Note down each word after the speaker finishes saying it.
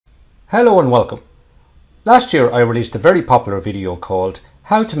Hello and welcome. Last year I released a very popular video called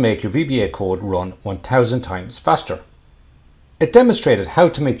How to make your VBA code run 1000 times faster. It demonstrated how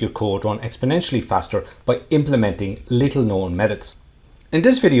to make your code run exponentially faster by implementing little known methods. In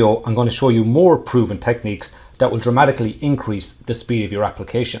this video I'm going to show you more proven techniques that will dramatically increase the speed of your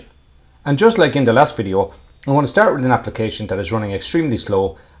application. And just like in the last video, I'm going to start with an application that is running extremely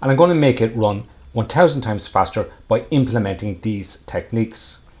slow and I'm going to make it run 1000 times faster by implementing these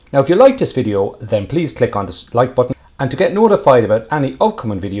techniques. Now if you like this video, then please click on the like button, and to get notified about any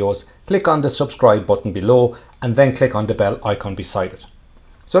upcoming videos, click on the subscribe button below and then click on the bell icon beside it.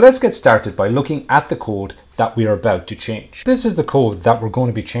 So let's get started by looking at the code that we are about to change. This is the code that we're going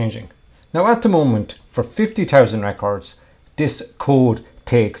to be changing. Now at the moment, for 50,000 records, this code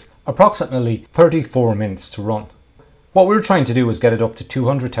takes approximately 34 minutes to run. What we're trying to do is get it up to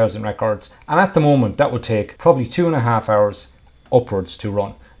 200,000 records, and at the moment that would take probably 2.5 hours upwards to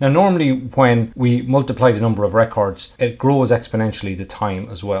run. Now normally when we multiply the number of records, it grows exponentially the time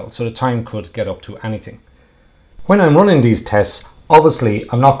as well, so the time could get up to anything. When I'm running these tests, obviously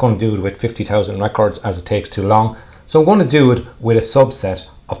I'm not going to do it with 50,000 records as it takes too long, so I'm going to do it with a subset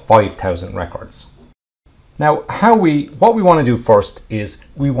of 5,000 records. Now what we want to do first is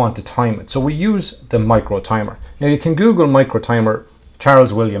we want to time it, so we use the micro timer. Now you can Google micro timer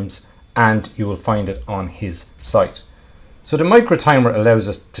Charles Williams and you will find it on his site. So the micro timer allows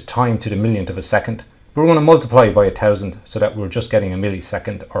us to time to the millionth of a second, but we're going to multiply by 1,000 so that we're just getting a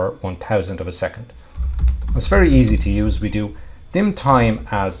millisecond or 1,000th of a second. It's very easy to use. We do dim time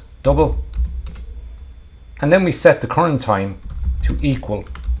as double, and then we set the current time to equal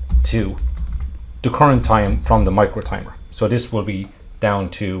to the current time from the micro timer. So this will be down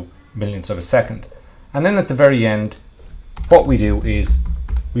to millionths of a second. And then at the very end, what we do is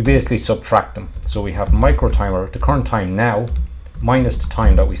we basically subtract them. So we have micro timer, the current time now, minus the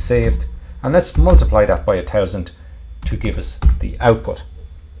time that we saved, and let's multiply that by 1,000 to give us the output.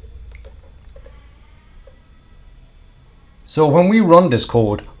 So when we run this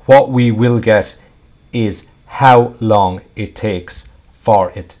code, what we will get is how long it takes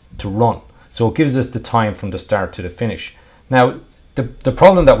for it to run. So it gives us the time from the start to the finish. Now the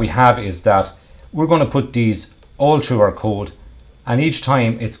problem that we have is that we're going to put these all through our code, and each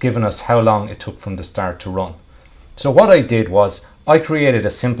time it's given us how long it took from the start to run. So what I did was I created a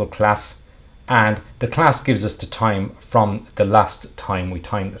simple class, and the class gives us the time from the last time we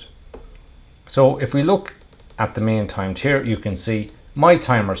timed it. So if we look at the main timed here, you can see my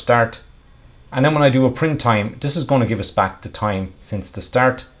timer start, and then when I do a print time, this is going to give us back the time since the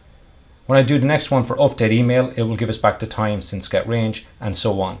start. When I do the next one for update email, it will give us back the time since get range, and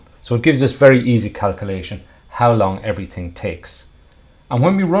so on. So it gives us very easy calculation how long everything takes. And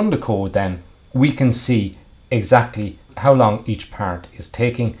when we run the code, then we can see exactly how long each part is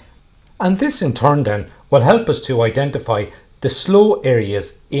taking. And this in turn then will help us to identify the slow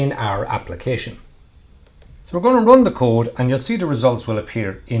areas in our application. So we're going to run the code, and you'll see the results will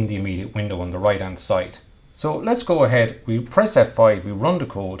appear in the immediate window on the right hand side. So let's go ahead, we press F5, we run the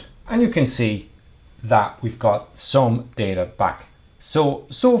code, and you can see that we've got some data back. So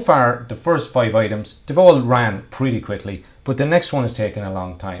far the first 5 items, they've all ran pretty quickly, but the next one is taking a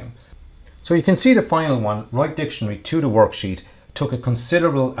long time. So you can see the final one, write dictionary to the worksheet, took a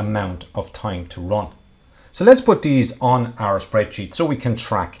considerable amount of time to run. So let's put these on our spreadsheet so we can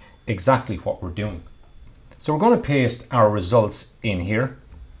track exactly what we're doing. So we're going to paste our results in here.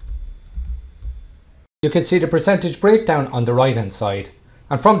 You can see the percentage breakdown on the right hand side,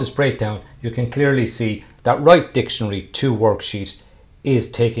 and from this breakdown you can clearly see that write dictionary to worksheet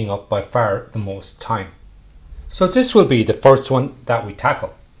is taking up by far the most time. So this will be the first one that we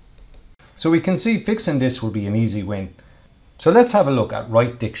tackle. So we can see fixing this will be an easy win. So let's have a look at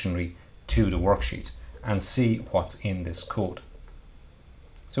write dictionary to the worksheet and see what's in this code.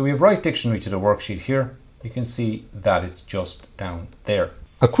 So we have write dictionary to the worksheet here. You can see that it's just down there.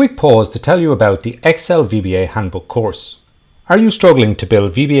 A quick pause to tell you about the Excel VBA handbook course. Are you struggling to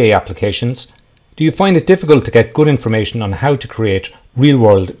build VBA applications? Do you find it difficult to get good information on how to create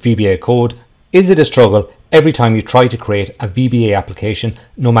real-world VBA code? Is it a struggle every time you try to create a VBA application,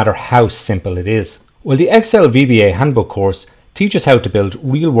 no matter how simple it is? Well, the Excel VBA handbook course teaches how to build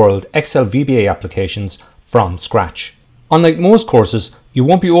real-world Excel VBA applications from scratch. Unlike most courses, you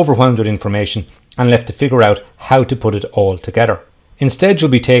won't be overwhelmed with information and left to figure out how to put it all together. Instead, you'll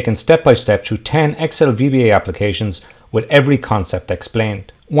be taken step by step through 10 Excel VBA applications with every concept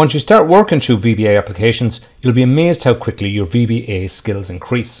explained. Once you start working through VBA applications, you'll be amazed how quickly your VBA skills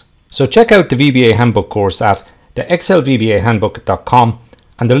increase. So check out the VBA handbook course at the excelvbahandbook.com,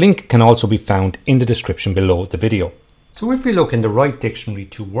 and the link can also be found in the description below the video. So if we look in the Write Dictionary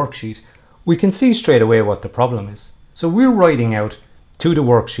to worksheet, we can see straight away what the problem is. So we're writing out to the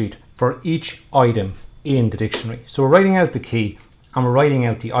worksheet for each item in the dictionary. So we're writing out the key and we're writing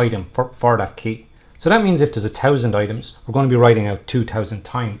out the item for that key. So that means if there's 1,000 items, we're going to be writing out 2,000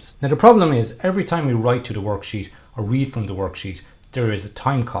 times. Now the problem is every time we write to the worksheet or read from the worksheet, there is a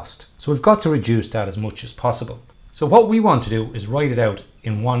time cost. So we've got to reduce that as much as possible. So what we want to do is write it out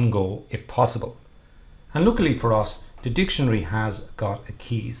in one go if possible. And luckily for us, the dictionary has got a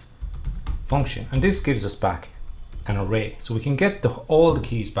keys function, and this gives us back an array. So we can get all the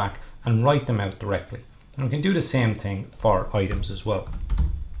keys back and write them out directly. And we can do the same thing for items as well.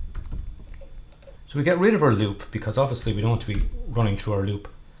 So we get rid of our loop because obviously we don't want to be running through our loop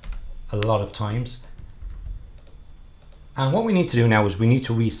a lot of times. And what we need to do now is we need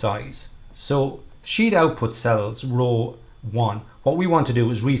to resize. So sheet output cells row 1, what we want to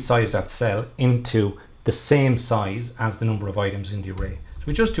do is resize that cell into the same size as the number of items in the array. So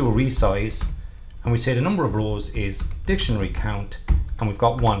we just do a resize and we say the number of rows is dictionary count and we've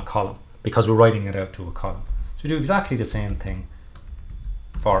got 1 column because we're writing it out to a column. So we do exactly the same thing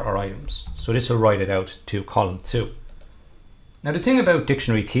for our items. So this will write it out to column 2. Now the thing about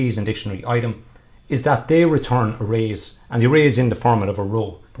dictionary keys and dictionary item is that they return arrays, and the array is in the format of a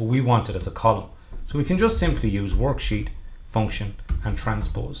row, but we want it as a column. So we can just simply use worksheet function and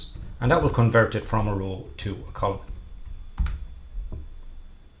transpose, and that will convert it from a row to a column.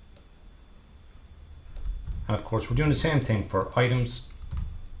 And of course we're doing the same thing for items.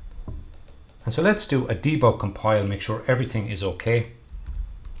 And so let's do a debug compile, make sure everything is okay.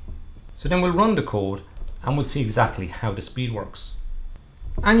 So then we'll run the code and we'll see exactly how the speed works.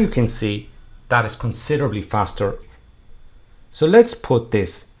 And you can see that is considerably faster. So let's put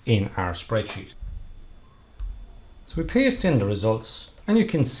this in our spreadsheet. So we paste in the results and you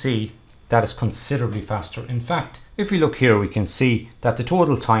can see that is considerably faster. In fact, if we look here, we can see that the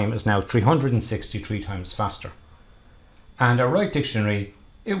total time is now 363 times faster. And our Write Dictionary,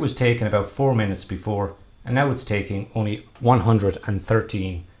 it was taking about 4 minutes before, and now it's taking only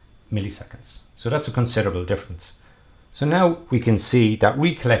 113 milliseconds. So that's a considerable difference. So now we can see that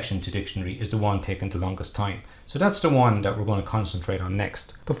recollection to dictionary is the one taking the longest time. So that's the one that we're going to concentrate on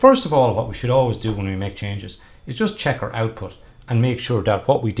next. But first of all, what we should always do when we make changes is just check our output and make sure that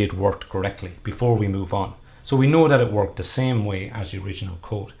what we did worked correctly before we move on. So we know that it worked the same way as the original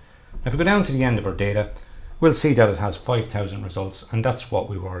code. Now if we go down to the end of our data, we'll see that it has 5,000 results, and that's what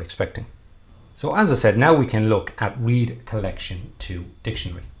we were expecting. So as I said, now we can look at read collection to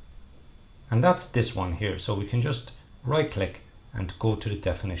dictionary. And that's this one here. So we can just right click and go to the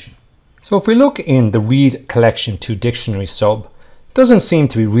definition. So if we look in the read collection to dictionary sub, it doesn't seem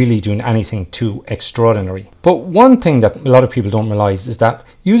to be really doing anything too extraordinary. But one thing that a lot of people don't realize is that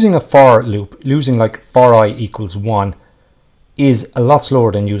using a for loop, using like for I equals 1, is a lot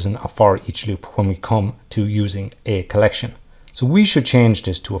slower than using a for each loop when we come to using a collection. So we should change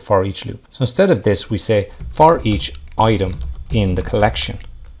this to a for each loop. So instead of this, we say for each item in the collection.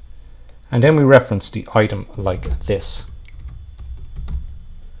 And then we reference the item like this.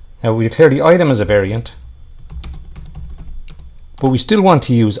 Now we declare the item as a variant, but we still want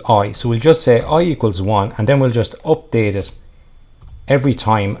to use I. So we'll just say I equals 1, and then we'll just update it every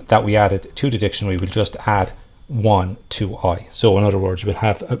time that we add it to the dictionary. We'll just add 1 to I. So in other words, we'll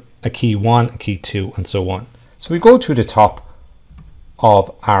have a key 1, a key 2, and so on. So we go to the top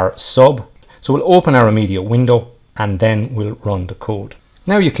of our sub. So we'll open our immediate window and then we'll run the code.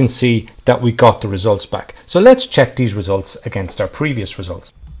 Now you can see that we got the results back. So let's check these results against our previous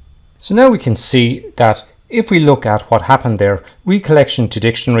results. So now we can see that if we look at what happened there, recollection to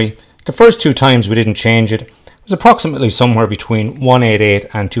dictionary, the first 2 times we didn't change it. It was approximately somewhere between 188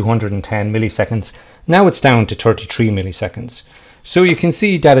 and 210 milliseconds. Now it's down to 33 milliseconds. So you can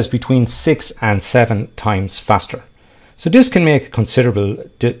see that is between 6 and 7 times faster. So this can make a considerable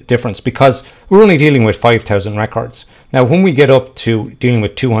difference because we're only dealing with 5,000 records. Now, when we get up to dealing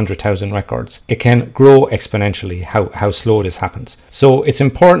with 200,000 records, it can grow exponentially how slow this happens. So it's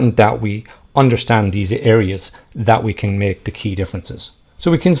important that we understand these areas that we can make the key differences. So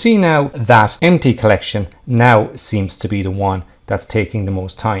we can see now that empty collection now seems to be the one that's taking the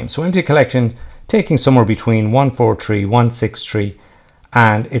most time. So empty collection taking somewhere between 143, 163,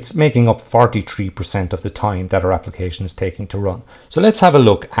 and it's making up 43% of the time that our application is taking to run. So let's have a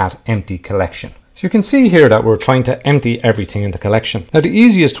look at empty collection. So you can see here that we're trying to empty everything in the collection. Now the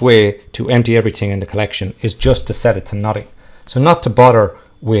easiest way to empty everything in the collection is just to set it to nothing. So not to bother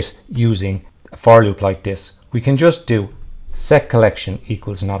with using a for loop like this, we can just do set collection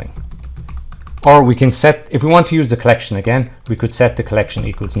equals nothing. Or we can set, if we want to use the collection again, we could set the collection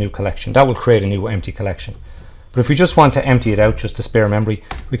equals new collection. That will create a new empty collection. But if we just want to empty it out just to spare memory,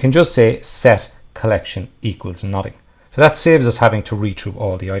 we can just say set collection equals nothing. So that saves us having to read through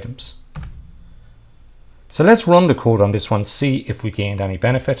all the items. So let's run the code on this one, see if we gained any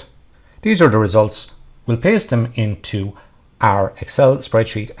benefit. These are the results. We'll paste them into our Excel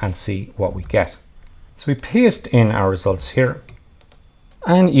spreadsheet and see what we get. So we paste in our results here.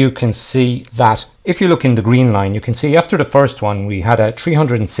 And you can see that if you look in the green line, you can see after the first one, we had a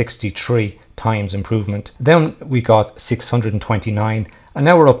 363 times improvement. Then we got 629, and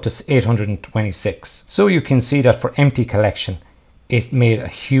now we're up to 826. So you can see that for empty collection, it made a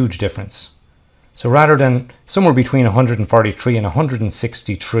huge difference. So rather than somewhere between 143 and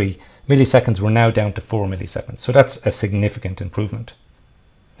 163 milliseconds, we're now down to 4 milliseconds. So that's a significant improvement.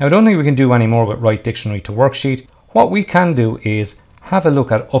 Now I don't think we can do any more with write dictionary to worksheet. What we can do is have a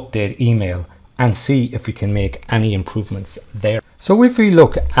look at update email and see if we can make any improvements there. So if we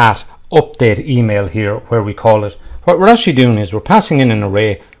look at update email here, where we call it, what we're actually doing is we're passing in an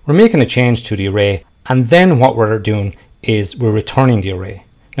array, we're making a change to the array, and then what we're doing is we're returning the array.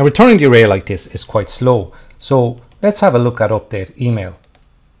 Now returning the array like this is quite slow. So let's have a look at update email.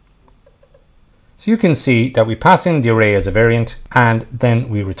 So you can see that we pass in the array as a variant and then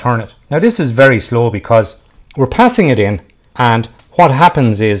we return it. Now this is very slow because we're passing it in, and what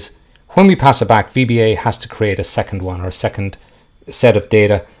happens is when we pass it back, VBA has to create a second one or a second set of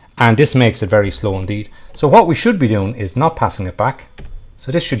data, and this makes it very slow indeed. So what we should be doing is not passing it back.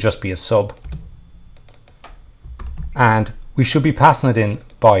 So this should just be a sub, and we should be passing it in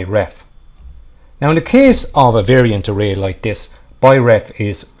by ref. Now in the case of a variant array like this, by ref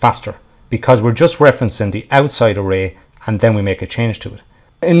is faster because we're just referencing the outside array and then we make a change to it.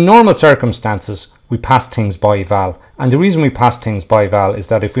 In normal circumstances, we pass things by val, and the reason we pass things by val is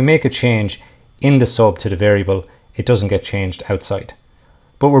that if we make a change in the sub to the variable, it doesn't get changed outside.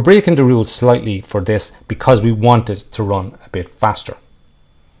 But we're breaking the rules slightly for this because we want it to run a bit faster.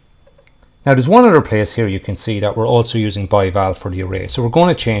 Now there's one other place here you can see that we're also using by val for the array. So we're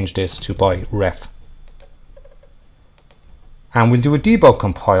going to change this to by ref. And we'll do a debug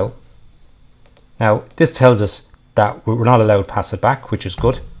compile. Now this tells us that we're not allowed to pass it back, which is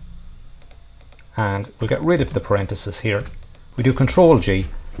good. And we'll get rid of the parentheses here. We do Ctrl G,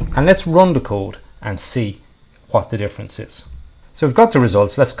 and let's run the code and see what the difference is. So we've got the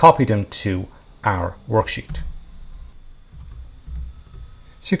results. Let's copy them to our worksheet.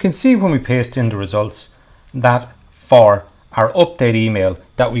 So you can see when we paste in the results that for our update email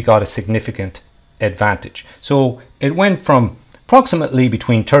that we got a significant advantage. So it went from approximately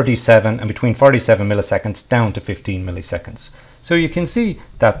between 37 and between 47 milliseconds down to 15 milliseconds. So you can see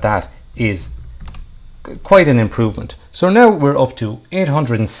that that is quite an improvement. So now we're up to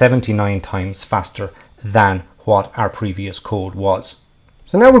 879 times faster than what our previous code was.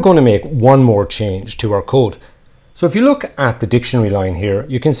 So now we're going to make one more change to our code. So if you look at the dictionary line here,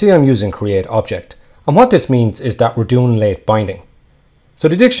 you can see I'm using create object. And what this means is that we're doing late binding. So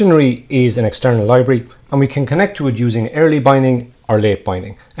the dictionary is an external library and we can connect to it using early binding or late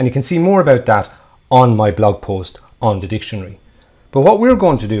binding. And you can see more about that on my blog post on the dictionary. But what we're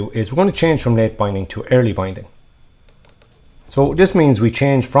going to do is we're going to change from late binding to early binding. So this means we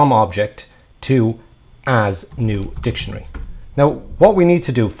change from object to as new dictionary. Now what we need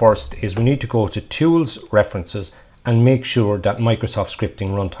to do first is we need to go to Tools, References, and make sure that Microsoft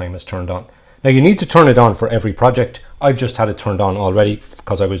Scripting Runtime is turned on. Now you need to turn it on for every project. I've just had it turned on already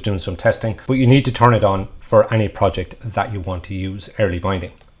because I was doing some testing, but you need to turn it on for any project that you want to use early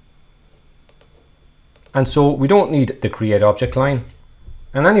binding. And so we don't need the create object line,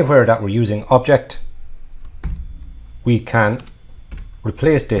 and anywhere that we're using object, we can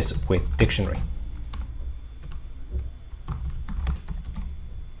replace this with dictionary.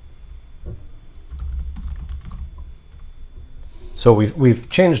 So we've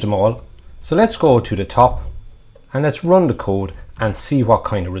changed them all. So let's go to the top and let's run the code and see what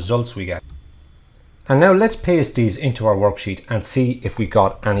kind of results we get. And now let's paste these into our worksheet and see if we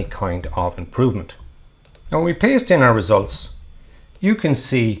got any kind of improvement. Now when we paste in our results, you can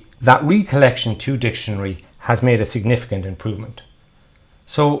see that recollection to dictionary has made a significant improvement.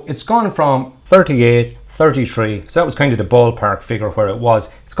 So it's gone from 38, 33, so that was kind of the ballpark figure where it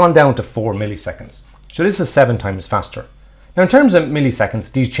was. It's gone down to 4 milliseconds. So this is 7 times faster. Now in terms of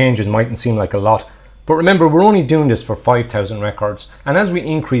milliseconds, these changes mightn't seem like a lot, but remember we're only doing this for 5,000 records, and as we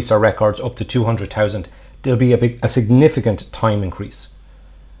increase our records up to 200,000, there'll be a significant time increase.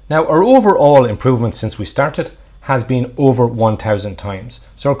 Now our overall improvement since we started has been over 1,000 times.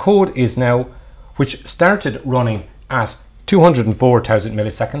 So our code is now, which started running at 204,000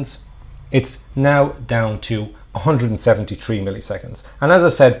 milliseconds, it's now down to 173 milliseconds. And as I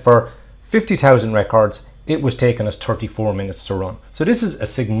said, for 50,000 records, it was taking us 34 minutes to run. So this is a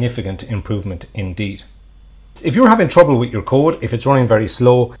significant improvement indeed. If you're having trouble with your code, if it's running very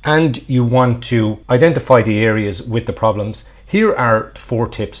slow and you want to identify the areas with the problems, here are 4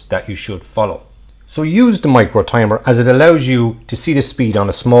 tips that you should follow. So use the micro timer as it allows you to see the speed on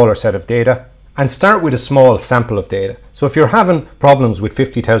a smaller set of data, and start with a small sample of data. So if you're having problems with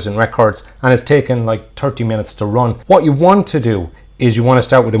 50,000 records and it's taken like 30 minutes to run, what you want to do is you want to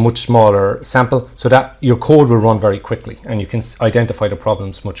start with a much smaller sample so that your code will run very quickly and you can identify the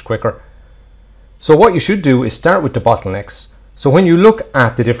problems much quicker. So what you should do is start with the bottlenecks. So when you look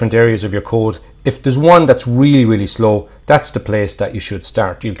at the different areas of your code, if there's one that's really slow, that's the place that you should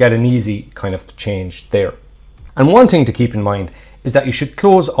start. You'll get an easy kind of change there. And one thing to keep in mind is that you should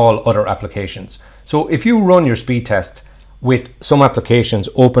close all other applications. So if you run your speed tests with some applications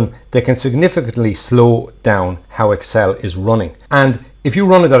open, they can significantly slow down how Excel is running. And if you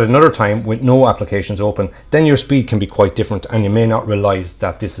run it at another time with no applications open, then your speed can be quite different and you may not realize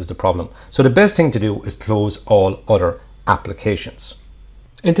that this is the problem. So the best thing to do is close all other applications.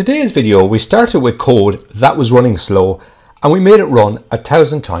 In today's video, we started with code that was running slow and we made it run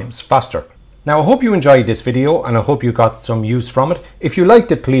 1,000 times faster. Now I hope you enjoyed this video and I hope you got some use from it. If you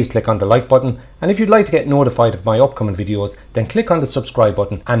liked it, please click on the like button, and if you'd like to get notified of my upcoming videos, then click on the subscribe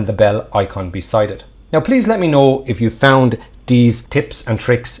button and the bell icon beside it. Now please let me know if you found these tips and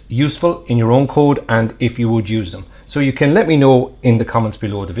tricks useful in your own code and if you would use them. So you can let me know in the comments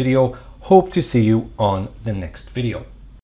below the video. Hope to see you on the next video.